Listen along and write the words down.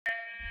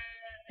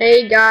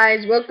Hey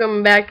guys,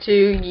 welcome back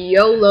to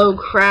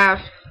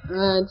SOLOCRAFT.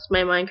 It's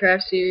my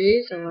Minecraft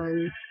series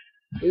on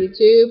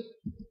YouTube.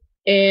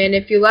 And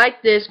if you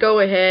like this, go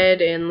ahead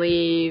and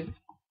leave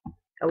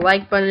a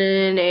like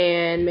button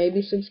and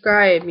maybe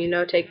subscribe. You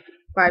know, take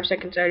 5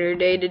 seconds out of your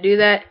day to do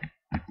that.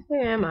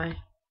 Where am I?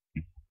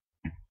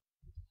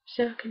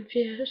 So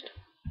confused.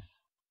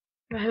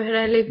 Why would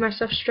I leave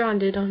myself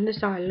stranded on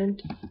this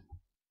island?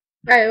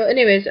 Alright, well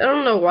anyways, I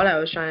don't know what I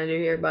was trying to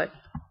do here, but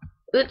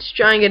let's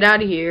try and get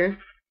out of here.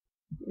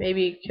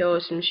 Maybe kill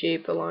some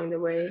sheep along the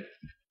way.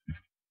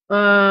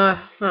 Can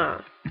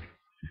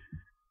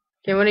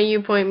one of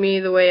you point me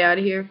the way out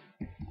of here?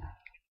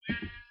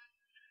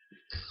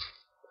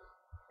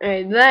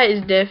 Alright, that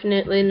is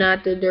definitely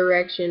not the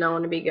direction I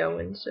want to be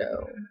going,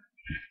 so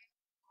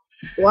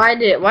why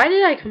did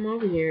I come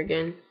over here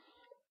again?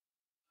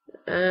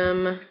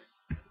 Don't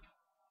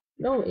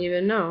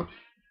even know.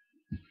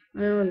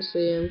 I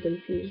honestly am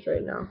confused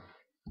right now.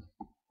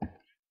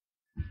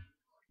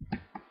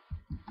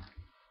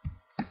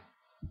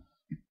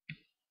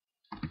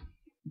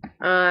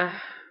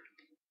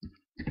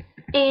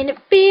 And it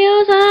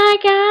feels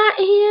like I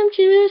am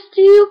just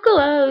too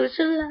close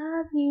to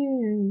love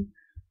you.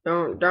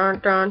 Don't.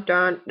 There's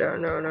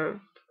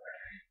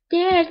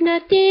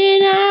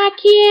nothing I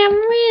can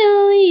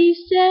really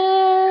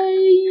say.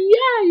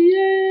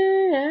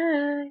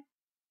 Yeah.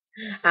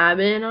 I've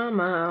been on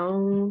my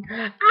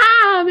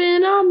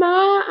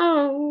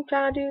own.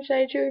 Trying to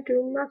stay true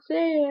to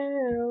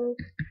myself.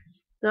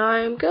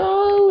 I'm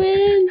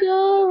going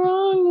the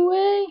wrong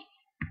way.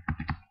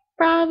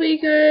 Probably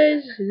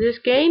because this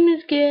game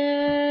is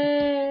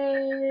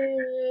gay.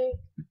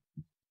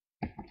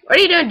 What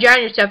are you doing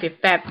drowning yourself, you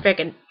fat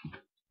frickin'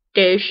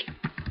 douche?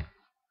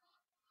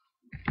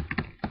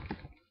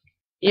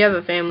 You have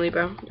a family,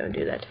 bro. Don't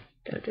do that.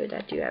 Don't do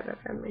that. You have a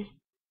family.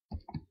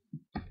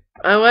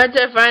 I wanted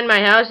to find my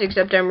house,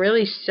 except I'm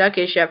really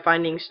suckish at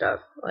finding stuff.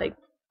 Like,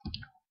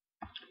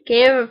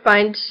 can't even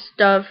find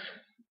stuff.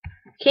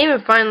 Can't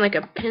even find like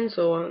a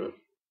pencil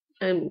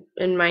in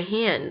my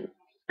hand.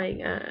 Like,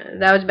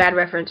 that was a bad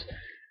reference.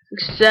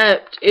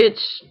 Except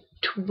it's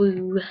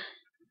true.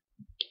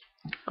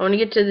 I want to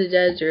get to the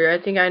desert. I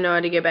think I know how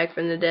to get back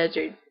from the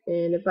desert.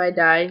 And if I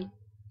die,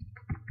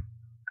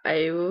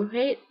 I will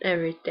hate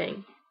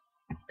everything.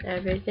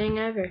 Everything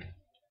ever.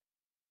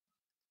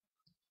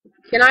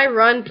 Can I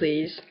run,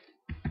 please?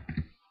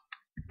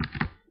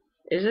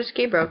 Is this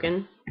key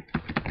broken?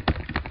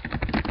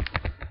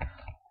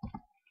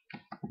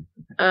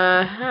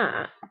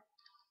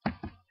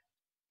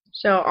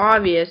 So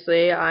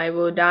obviously I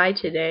will die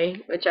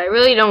today, which I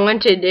really don't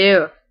want to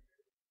do.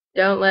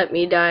 Don't let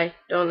me die.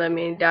 Don't let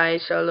me die,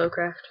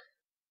 SOLOCRAFT.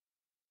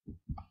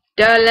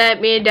 Don't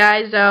let me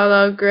die,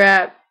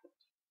 SOLOCRAFT.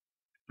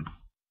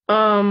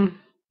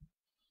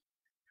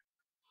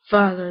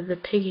 Follow the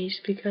piggies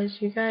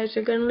because you guys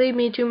are gonna lead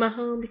me to my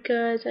home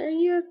because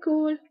you're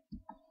cool.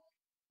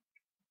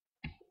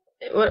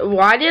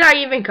 Why did I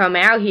even come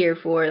out here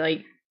for?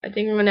 Like, I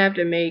think I'm gonna have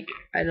to make.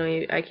 I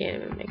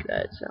can't even make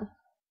that. So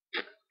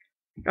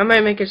I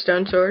might make a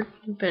stone sword,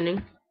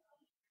 depending.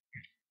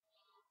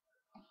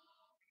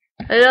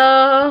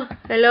 Hello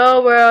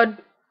world.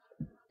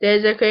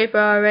 There's a creeper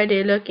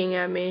already looking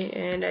at me,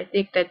 and I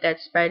think that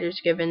spider's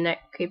giving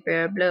that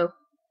creeper a blow.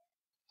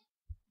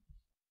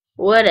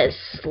 What a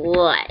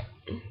slut.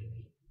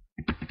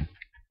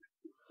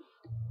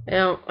 I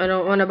don't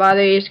want to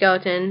bother you,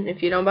 skeleton.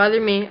 If you don't bother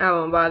me, I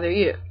won't bother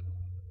you.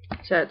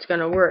 So it's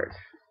gonna work.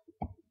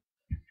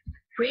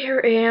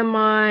 Where am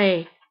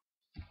I?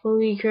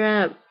 Holy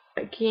crap.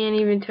 I can't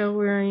even tell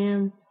where I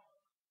am.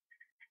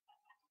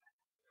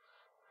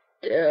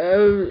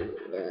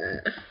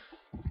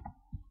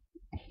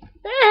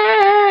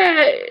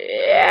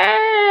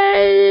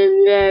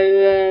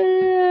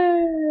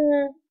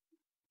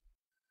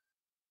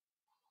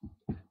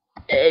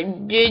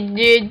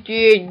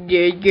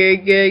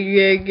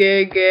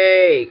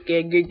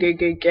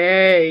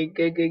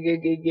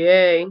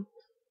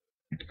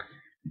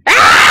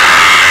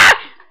 Ah!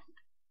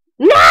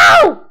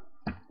 No!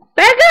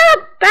 Back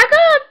up!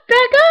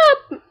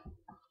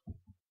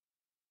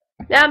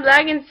 Now I'm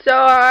lagging so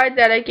hard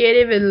that I can't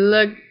even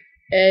look.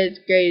 It's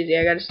crazy.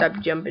 I gotta stop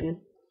jumping.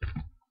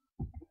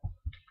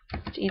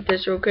 Let's eat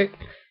this real quick.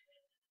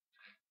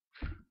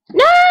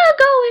 No,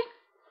 go away.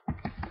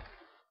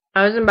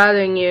 I wasn't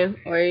bothering you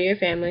or your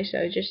family,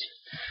 so just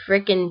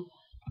freaking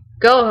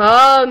go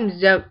home.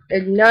 No,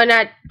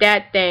 not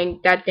that thing.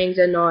 That thing's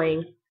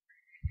annoying.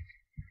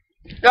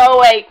 Go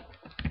away.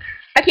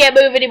 I can't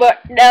move anymore.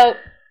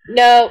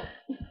 No.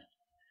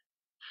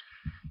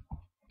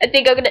 I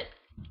think I'm gonna.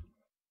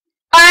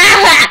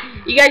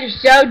 Ah! You guys are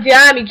so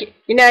dumb.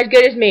 You're not as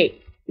good as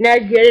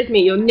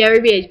me. You'll never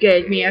be as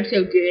good as me. I'm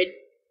so good.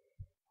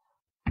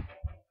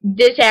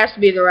 This has to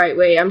be the right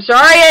way. I'm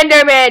sorry,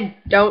 Enderman.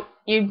 Don't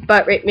you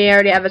butt rape me. I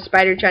already have a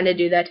spider trying to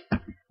do that.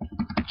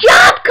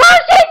 Jump,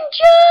 Carson!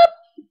 Jump!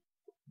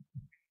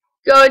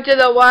 Go into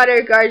the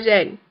water,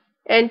 Carson.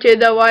 Into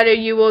the water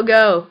you will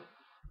go.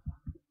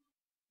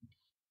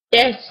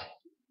 Yes.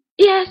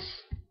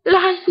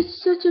 Life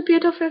is such a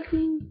beautiful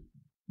thing.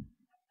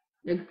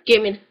 Now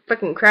get me the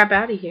fucking crap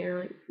out of here.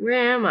 Like,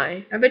 where am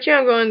I? I bet you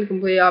I'm going the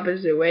complete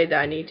opposite way that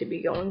I need to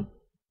be going.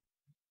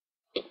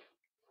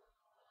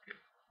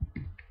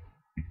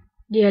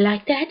 Do you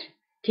like that?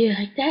 Do you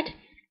like that?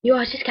 You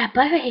all just got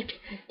butt raped.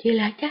 Do you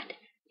like that? Do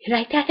you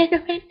like that,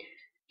 Enderman?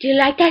 Do you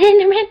like that,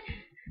 Enderman?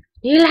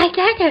 Do you like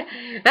that?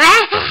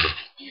 Ah!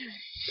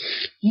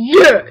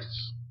 Yes!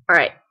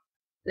 Alright.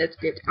 Let's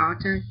get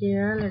out of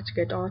here. Let's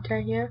get out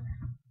of here.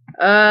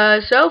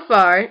 So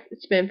far,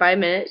 it's been 5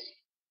 minutes.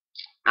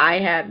 I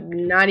have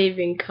not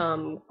even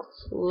come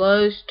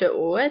close to...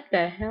 What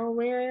the hell?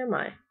 Where am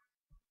I?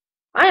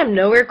 I am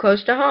nowhere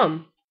close to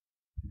home.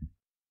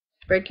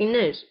 Breaking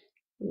news.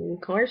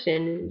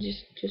 Carson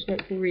just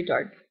went for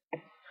retard.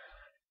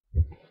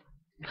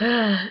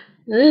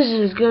 This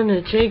is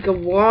gonna take a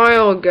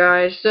while,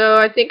 guys. So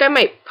I think I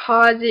might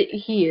pause it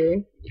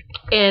here,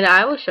 and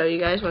I will show you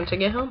guys once I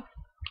get home.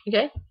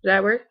 Okay? Does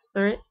that work?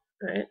 Alright.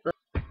 Alright.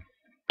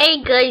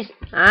 Hey guys,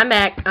 I'm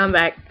back.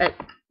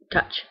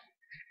 Touch.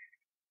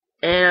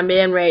 And I'm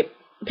being raped.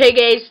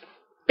 Piggies.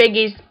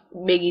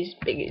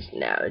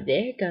 Now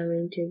they're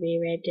going to be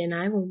raped, and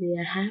I will be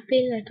a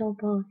happy little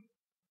boy.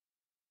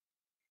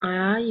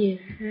 All you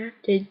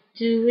have to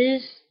do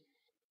is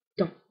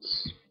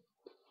dance.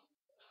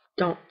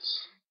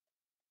 Dance.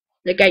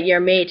 Look at your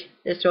mate.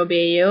 This will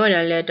be you in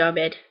a little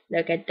bit.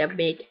 Look at the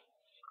mate.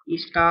 You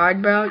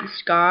scarred, bro? You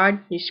scarred?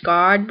 You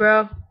scarred,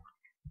 bro?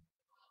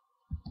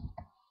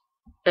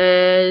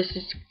 This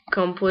is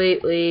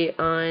completely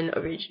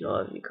unoriginal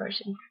of you,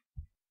 Carson.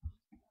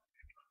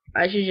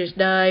 I should just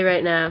die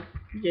right now.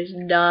 Just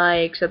die,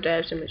 except I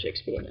have so much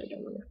XP and I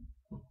don't want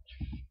to.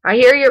 I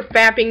hear your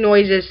fapping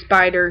noises,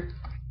 spider.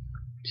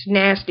 It's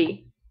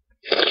nasty.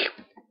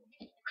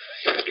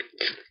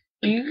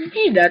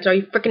 That's all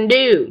you freaking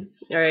do.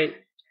 Alright.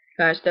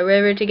 Cross the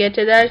river to get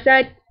to the other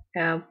side.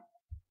 How?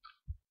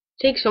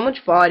 Takes so much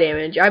fall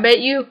damage. I bet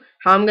you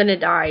how I'm gonna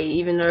die,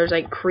 even though there's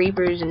like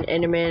creepers and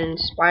endermen and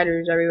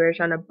spiders everywhere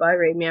trying to butt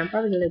rape me. I'm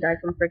probably gonna die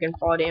from freaking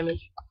fall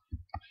damage.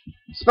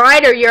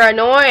 Spider, you're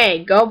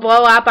annoying! Go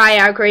blow up by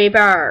a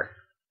creeper!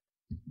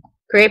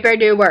 Creeper,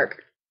 do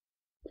work.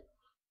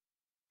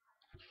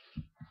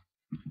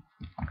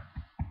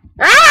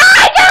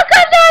 Ah! Don't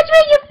come towards me,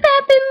 you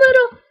fapping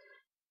little...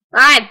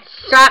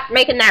 Stop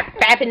making that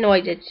fapping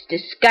noise. It's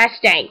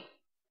disgusting.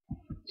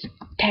 It's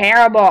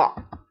terrible.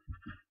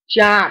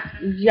 Jump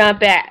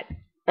it.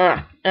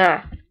 Oh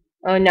no.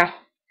 Oh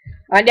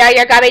no,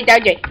 you're coming,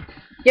 don't you?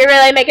 You're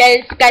really making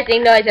a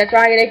disgusting noise. That's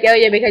why I'm gonna kill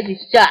you, because you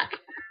suck.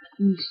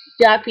 You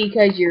suck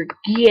because you're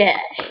gay.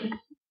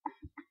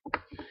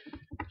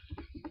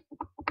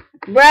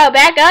 Bro,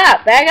 back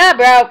up,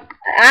 bro.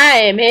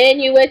 I am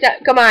hitting you with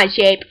a... Come on,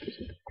 Shape.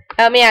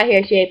 Help me out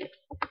here, Shape.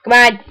 Come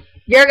on.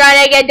 You're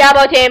gonna get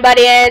double teamed,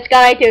 buddy, and it's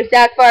going to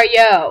suck for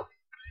you.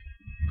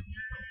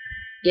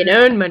 Get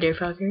on,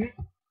 motherfucker.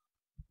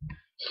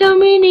 So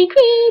many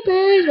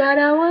creepers, what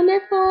a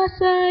wonderful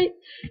sight.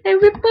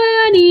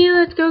 Everybody,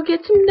 let's go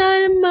get some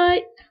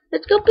dynamite.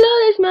 Let's go blow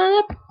this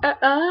mother...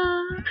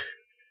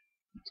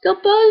 Let's go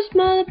blow this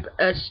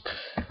mother...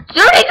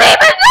 So many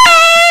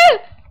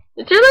creepers!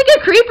 It's like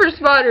a creeper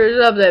spawner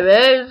or something,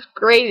 man. It's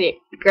crazy.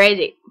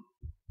 Crazy.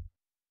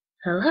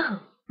 Hello.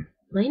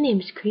 My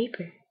name's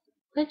Creeper.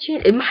 What's your...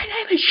 My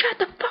name is... Shut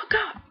the fuck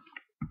up!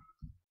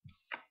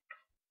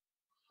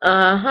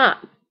 Uh-huh.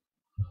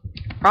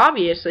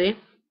 Obviously.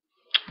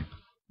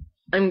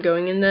 I'm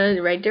going in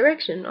the right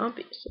direction,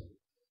 obviously.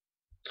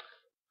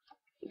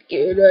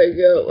 Can I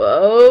go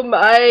home?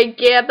 I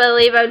can't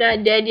believe I'm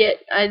not dead yet.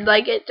 I'd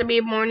like it to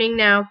be morning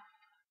now.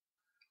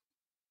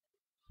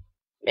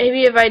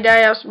 Maybe if I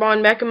die, I'll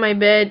spawn back in my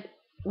bed,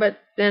 but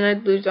then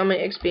I'd lose all my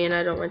XP, and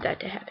I don't want that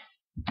to happen.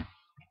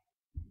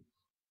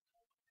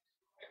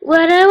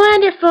 What a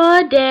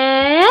wonderful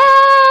day!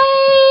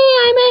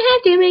 I might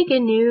have to make a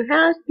new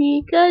house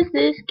because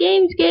this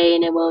game's gay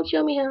and it won't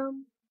show me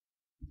home.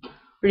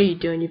 What are you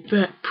doing, you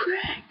fat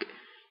prick?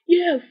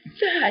 You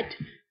fat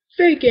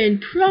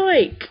freaking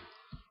prick!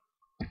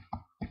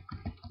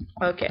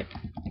 Okay.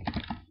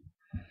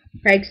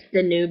 Prick's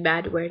the new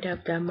bad word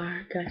of the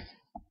Marcus.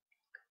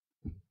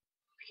 You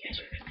guys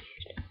are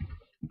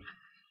confused.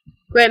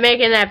 Quit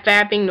making that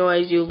fapping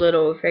noise, you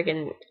little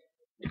freaking...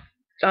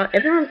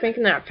 Everyone's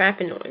making that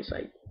fapping noise,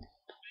 like...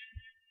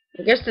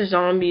 I guess the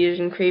zombies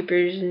and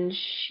creepers and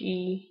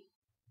she...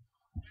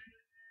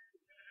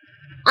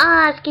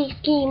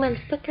 Ski,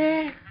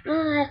 motherfucker!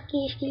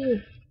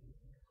 Ski.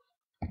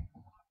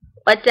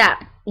 What's up?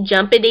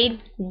 Jumpity,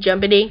 and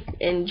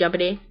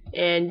jumpity,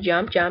 and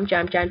jump. Yeah!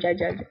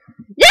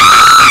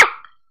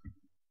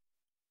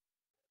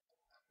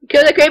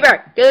 Kill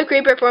the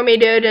creeper for me,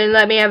 dude, and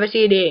let me have a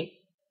CD.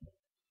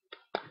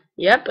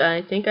 Yep,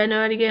 I think I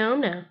know how to get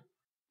home now.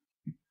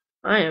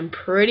 I am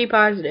pretty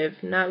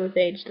positive, not with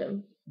AIDS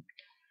though.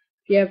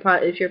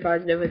 If you're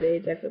positive with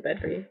AIDS, I feel bad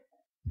for you.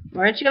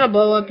 Why aren't you gonna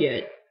blow up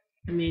yet?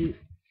 I mean,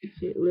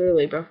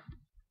 literally, bro.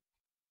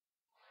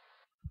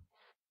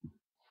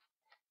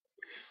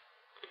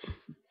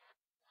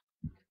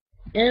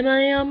 Am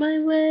I on my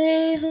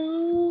way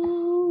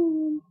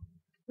home?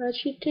 I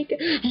should take a—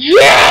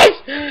 Yes!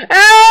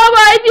 Oh,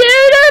 my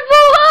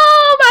beautiful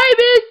home! I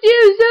missed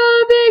you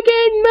so big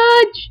and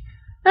much!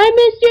 I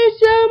missed you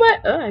so much!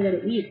 Oh, I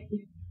gotta eat.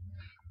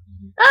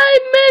 I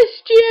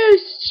missed you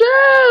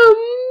so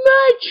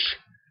much!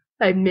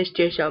 I missed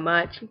you so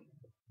much.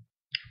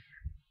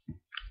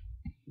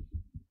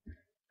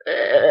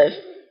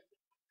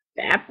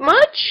 That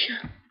much?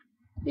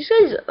 These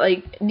guys,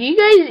 like, do you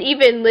guys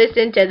even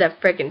listen to the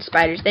frickin'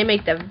 spiders? They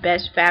make the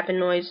best fapping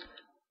noise.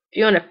 If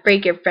you want to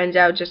freak your friends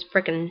out, just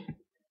frickin'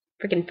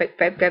 frick.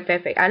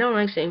 I don't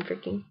like saying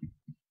frickin'.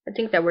 I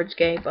think that word's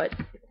gay, but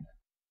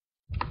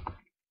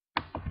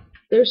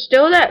there's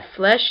still that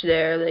flesh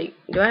there. Like,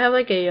 do I have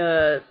like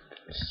a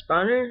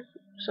spawner?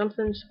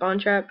 Something? Spawn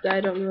trap that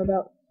I don't know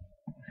about?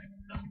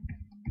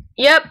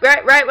 Yep,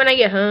 right when I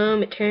get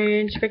home, it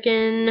turns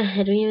frickin',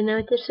 I don't even know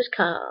what this is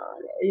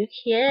called.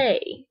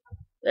 Okay.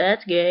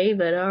 That's gay,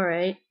 but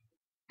alright.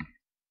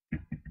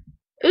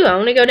 Ooh, I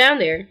want to go down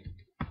there.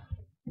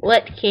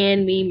 What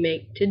can we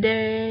make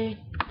today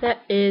that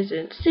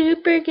isn't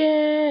super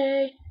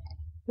gay?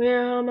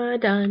 Where are all my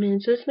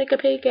diamonds? Let's make a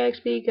pickaxe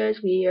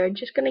because we are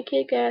just gonna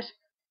kick ass.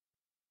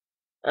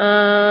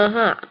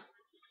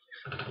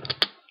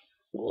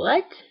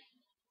 What?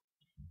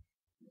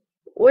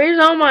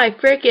 Where's all my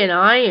frickin'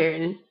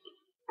 iron?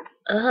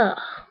 Ugh.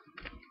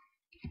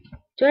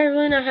 Do I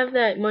really not have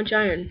that much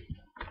iron?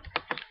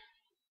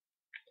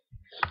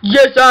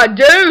 Yes, I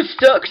do!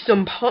 Suck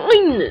some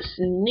pineness,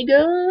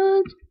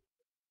 niggas!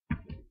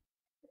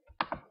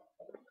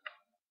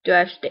 Do I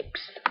have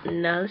sticks?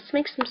 No, let's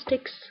make some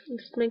sticks.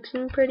 Let's make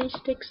some pretty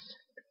sticks.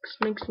 Let's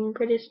make some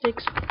pretty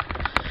sticks.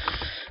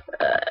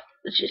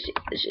 Let's just see.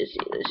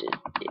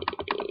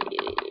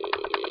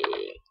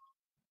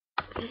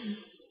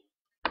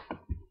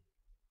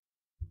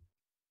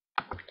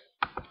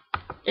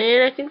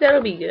 And I think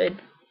that'll be good.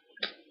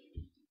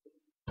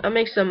 I'll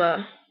make some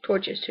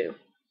torches too.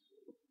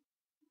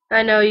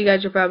 I know you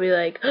guys are probably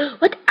like,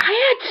 what? I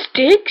had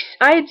sticks?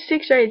 I had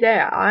sticks right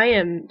there. I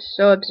am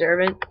so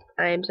observant.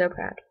 I am so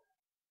proud.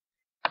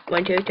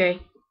 1, 2, 3.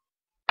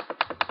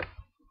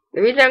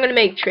 The reason I'm going to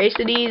make trace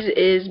of these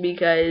is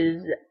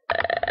because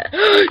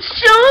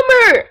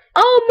summer!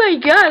 Oh my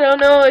god, I don't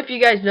know if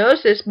you guys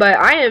noticed this, but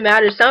I am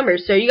out of summer,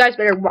 so you guys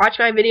better watch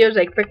my videos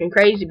like freaking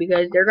crazy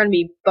because they're going to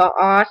be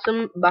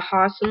awesome,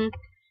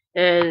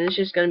 and it's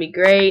just going to be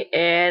great,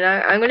 and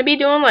I'm going to be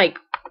doing like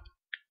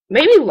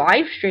maybe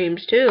live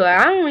streams too.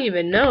 I don't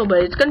even know,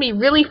 but it's going to be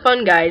really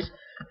fun, guys,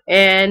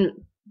 and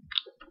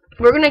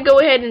we're going to go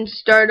ahead and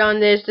start on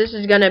this. This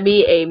is going to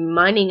be a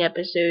mining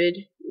episode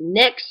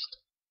next.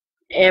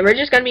 And we're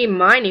just going to be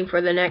mining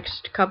for the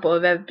next couple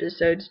of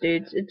episodes,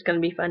 dudes. It's going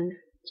to be fun.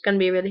 It's going to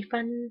be really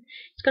fun.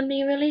 It's going to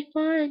be really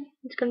fun.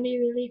 It's going to be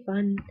really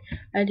fun.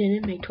 I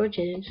didn't make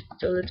torches.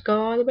 So let's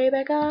go all the way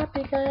back up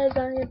because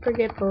I am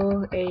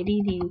forgetful.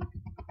 ADD.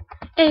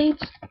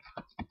 AIDS.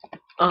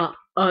 Oh,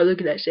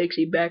 look at that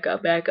sexy back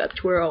up,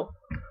 twirl.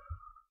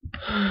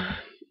 What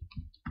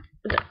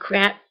the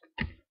crap?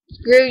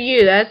 Screw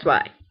you, that's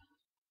why.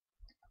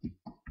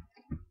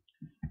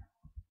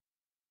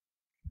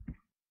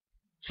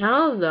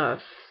 How the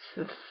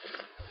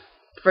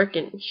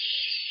frickin'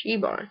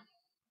 she-bar?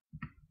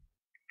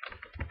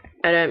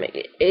 I don't make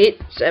it.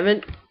 8,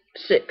 7,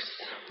 6,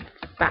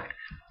 5,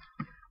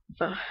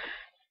 4,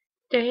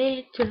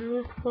 3,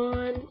 2,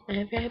 1.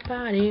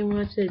 Everybody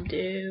wants to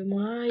do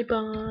my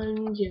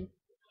bungee,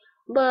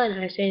 but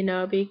I say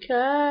no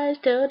because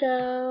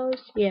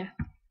dodos, yeah,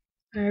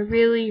 are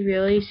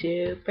really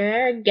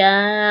super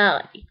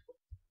golly.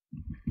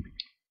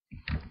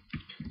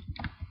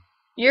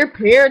 Your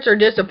parents are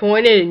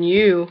disappointed in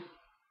you.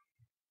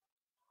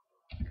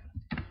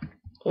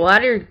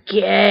 Water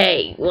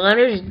gay.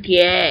 Water's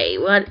gay.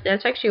 What?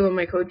 That's actually what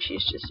my coach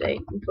used to say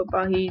in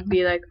football. He'd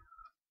be like,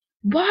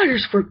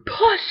 "Water's for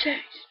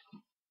pussies."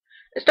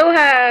 I still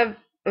have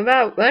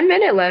about 1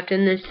 minute left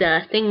in this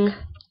thing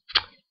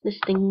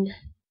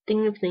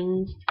of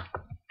things.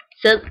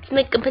 So let's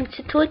make a bunch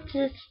of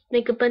torches.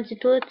 Make a bunch of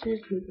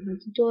torches.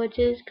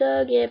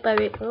 Go get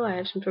Bobby. Oh, I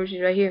have some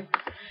torches right here.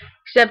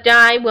 Except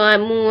I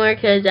want more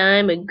because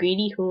I'm a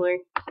greedy whore.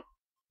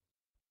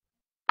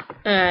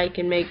 I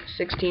can make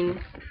 16.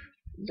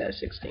 Is that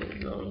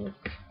 16? No.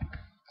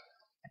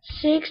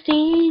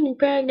 16 and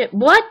pregnant.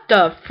 What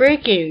the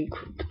freaking?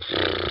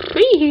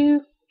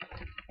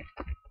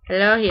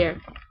 Hello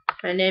here.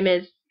 My name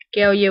is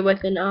Kill You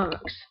with an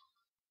Ox.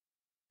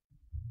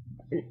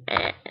 An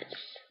ass.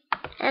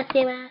 Ass.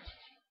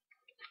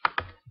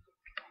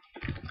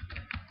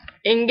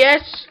 And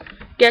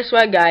guess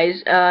what,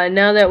 guys?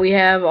 Now that we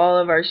have all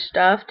of our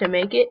stuff to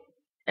make it,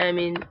 I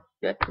mean,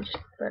 just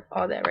put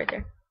all that right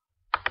there.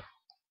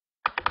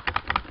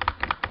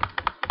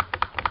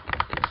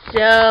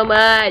 So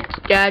much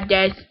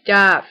goddamn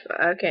stuff.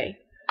 Okay.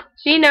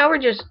 See, now we're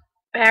just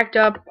packed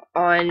up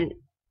on.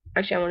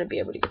 Actually, I want to be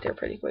able to get there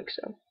pretty quick,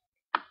 so.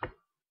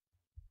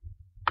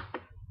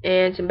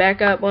 And some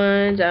backup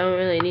ones. I don't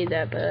really need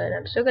that, but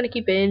I'm still gonna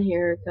keep it in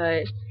here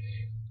because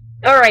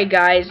Alright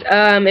guys,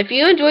 if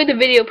you enjoyed the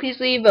video, please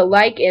leave a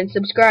like and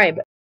subscribe.